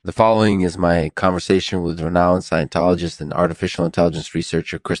The following is my conversation with renowned Scientologist and artificial intelligence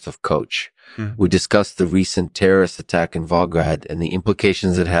researcher Christof Koch. We discussed the recent terrorist attack in Volgograd and the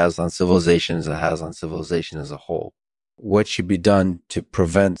implications it has on civilization as a whole. What should be done to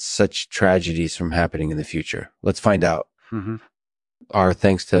prevent such tragedies from happening in the future? Let's find out. Our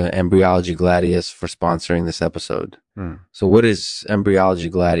thanks to Embryology Gladius for sponsoring this episode. So what is Embryology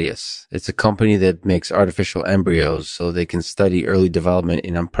Gladius? It's a company that makes artificial embryos so they can study early development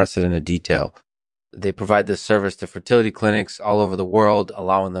in unprecedented detail. They provide this service to fertility clinics all over the world,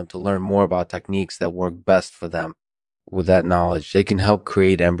 allowing them to learn more about techniques that work best for them. With that knowledge, they can help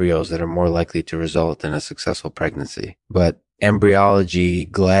create embryos that are more likely to result in a successful pregnancy. But Embryology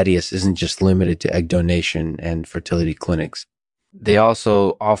Gladius isn't just limited to egg donation and fertility clinics. They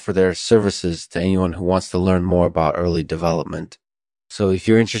also offer their services to anyone who wants to learn more about early development. So if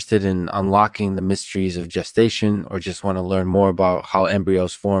you're interested in unlocking the mysteries of gestation or just want to learn more about how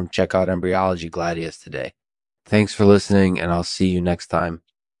embryos form, check out Embryology Gladius today. Thanks for listening, and I'll see you next time.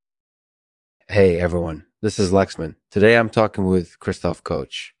 Hey everyone, this is Lexman. Today I'm talking with Christof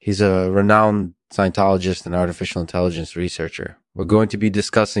Koch. He's a renowned Scientologist and artificial intelligence researcher. We're going to be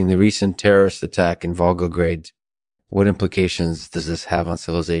discussing the recent terrorist attack in Volgograd. What implications does this have on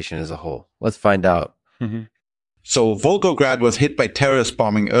civilization as a whole? Let's find out. So Volgograd was hit by terrorist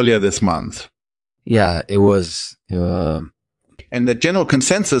bombing earlier this month. Yeah, it was. And the general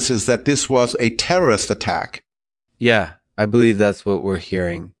consensus is that this was a terrorist attack. Yeah, I believe that's what we're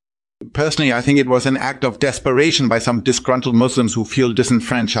hearing. Personally, I think it was an act of desperation by some disgruntled Muslims who feel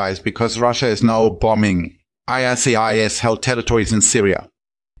disenfranchised because Russia is now bombing ISIS-held territories in Syria.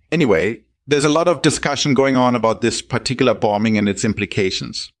 Anyway, there's a lot of discussion going on about this particular bombing and its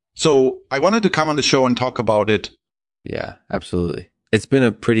implications. So I wanted to come on the show and talk about it. Yeah, absolutely. It's been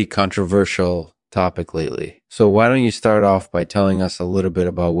a pretty controversial topic lately. So why don't you start off by telling us a little bit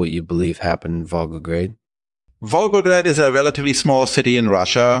about what you believe happened in Volgograd? Volgograd is a relatively small city in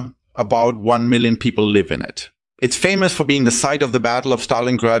Russia. About 1 million people live in it. It's famous for being the site of the Battle of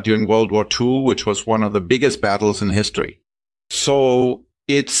Stalingrad during World War II, which was one of the biggest battles in history. So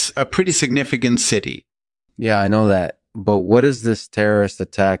it's a pretty significant city. Yeah, I know that. But what does this terrorist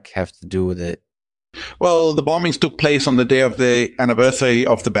attack have to do with it? Well, the bombings took place on the day of the anniversary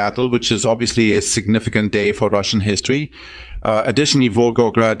of the battle, which is obviously a significant day for Russian history. Additionally,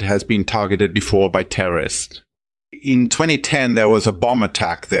 Volgograd has been targeted before by terrorists. In 2010, there was a bomb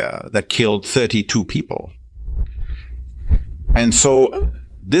attack there that killed 32 people. And so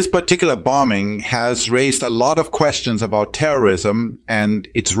this particular bombing has raised a lot of questions about terrorism and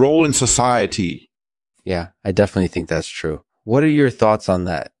its role in society. Yeah, I definitely think that's true. What are your thoughts on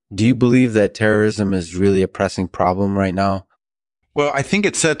that? Do you believe that terrorism is really a pressing problem right now? Well, I think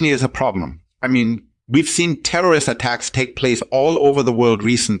it certainly is a problem. I mean, we've seen terrorist attacks take place all over the world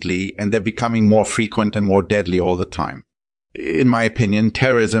recently, and they're becoming more frequent and more deadly all the time. In my opinion,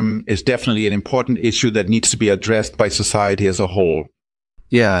 terrorism is definitely an important issue that needs to be addressed by society as a whole.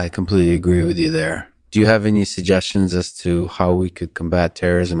 Yeah, I completely agree with you there. Do you have any suggestions as to how we could combat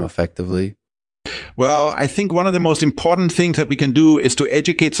terrorism effectively? Well, I think one of the most important things that we can do is to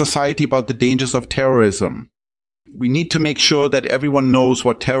educate society about the dangers of terrorism. We need to make sure that everyone knows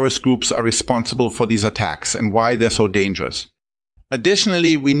what terrorist groups are responsible for these attacks and why they're so dangerous.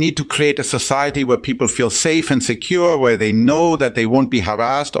 Additionally, we need to create a society where people feel safe and secure, where they know that they won't be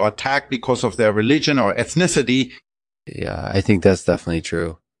harassed or attacked because of their religion or ethnicity. Yeah, I think that's definitely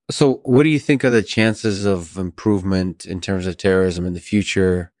true. So what do you think are the chances of improvement in terms of terrorism in the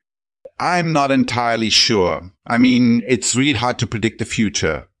future? I'm not entirely sure. I mean, it's really hard to predict the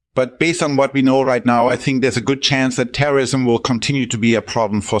future. But based on what we know right now, I think there's a good chance that terrorism will continue to be a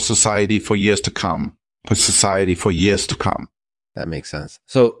problem for society for years to come. That makes sense.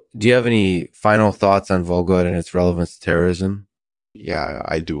 So do you have any final thoughts on Volgograd and its relevance to terrorism? Yeah,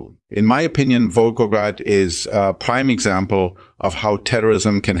 I do. In my opinion, Volgograd is a prime example of how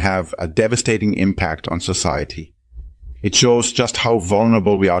terrorism can have a devastating impact on society. It shows just how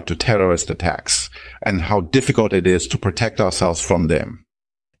vulnerable we are to terrorist attacks and how difficult it is to protect ourselves from them.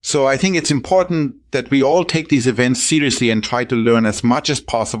 So I think it's important that we all take these events seriously and try to learn as much as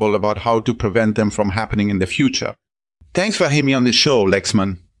possible about how to prevent them from happening in the future. Thanks for having me on the show,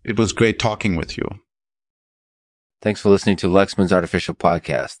 Lexman. It was great talking with you. Thanks for listening to Lexman's Artificial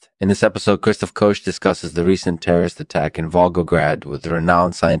Podcast. In this episode, Christof Koch discusses the recent terrorist attack in Volgograd with the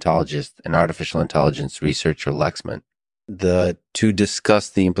renowned Scientologist and artificial intelligence researcher Lexman. To discuss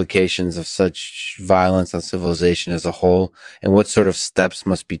the implications of such violence on civilization as a whole and what sort of steps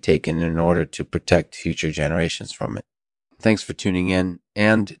must be taken in order to protect future generations from it. Thanks for tuning in,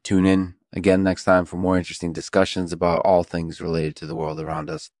 and tune in again next time for more interesting discussions about all things related to the world around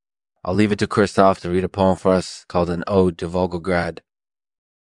us. I'll leave it to Christof to read a poem for us called An Ode to Volgograd.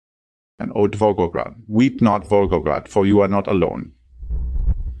 An Ode to Volgograd. Weep not, Volgograd, for you are not alone.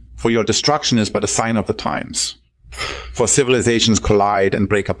 For your destruction is but a sign of the times. For civilizations collide and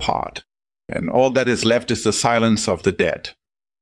break apart. And all that is left is the silence of the dead.